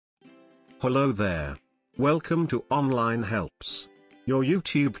Hello there. Welcome to Online Helps, your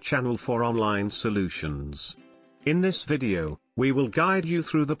YouTube channel for online solutions. In this video, we will guide you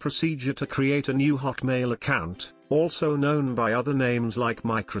through the procedure to create a new Hotmail account, also known by other names like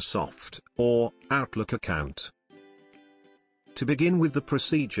Microsoft or Outlook account. To begin with the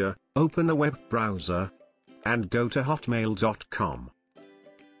procedure, open a web browser and go to hotmail.com.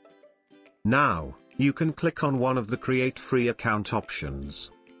 Now, you can click on one of the Create Free Account options.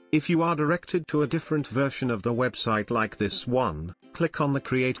 If you are directed to a different version of the website like this one, click on the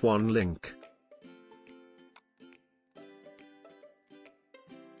Create One link.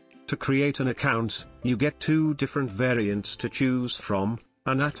 To create an account, you get two different variants to choose from,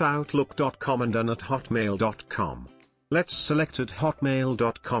 an at outlook.com and an at hotmail.com. Let's select at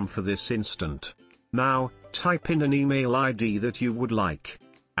hotmail.com for this instant. Now, type in an email ID that you would like,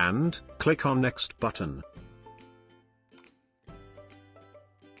 and click on Next button.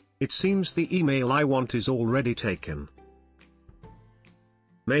 It seems the email I want is already taken.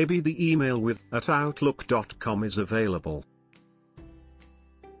 Maybe the email with at outlook.com is available.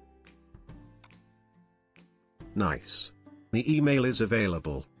 Nice. The email is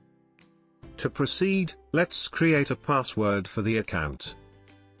available. To proceed, let's create a password for the account.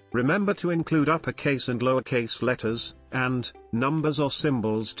 Remember to include uppercase and lowercase letters, and numbers or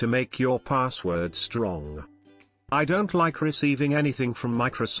symbols to make your password strong. I don't like receiving anything from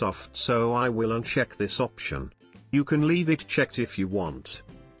Microsoft, so I will uncheck this option. You can leave it checked if you want.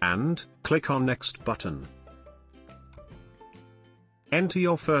 And, click on Next button. Enter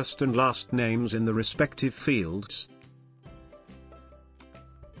your first and last names in the respective fields.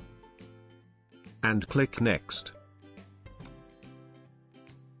 And click Next.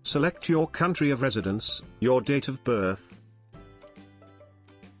 Select your country of residence, your date of birth,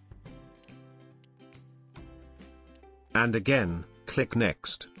 and again, click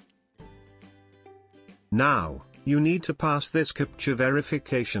Next. Now, you need to pass this CAPTCHA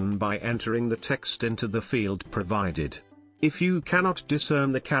verification by entering the text into the field provided. If you cannot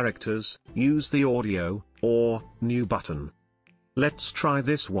discern the characters, use the audio or new button. Let's try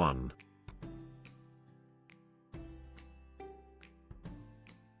this one.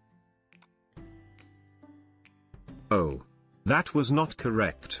 Oh, that was not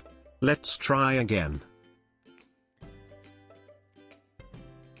correct. Let's try again.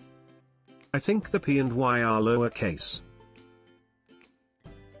 I think the P and Y are lowercase.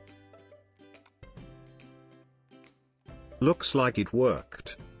 Looks like it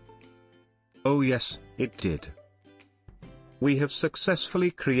worked. Oh yes, it did. We have successfully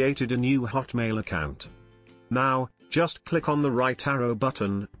created a new Hotmail account. Now, just click on the right arrow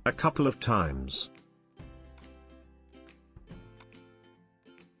button a couple of times.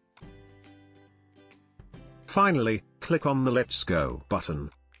 Finally, click on the Let's Go button.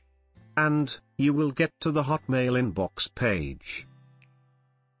 And, you will get to the Hotmail inbox page.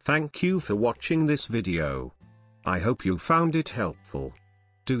 Thank you for watching this video. I hope you found it helpful.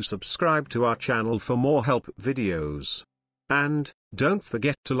 Do subscribe to our channel for more help videos. And, don't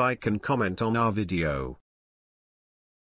forget to like and comment on our video.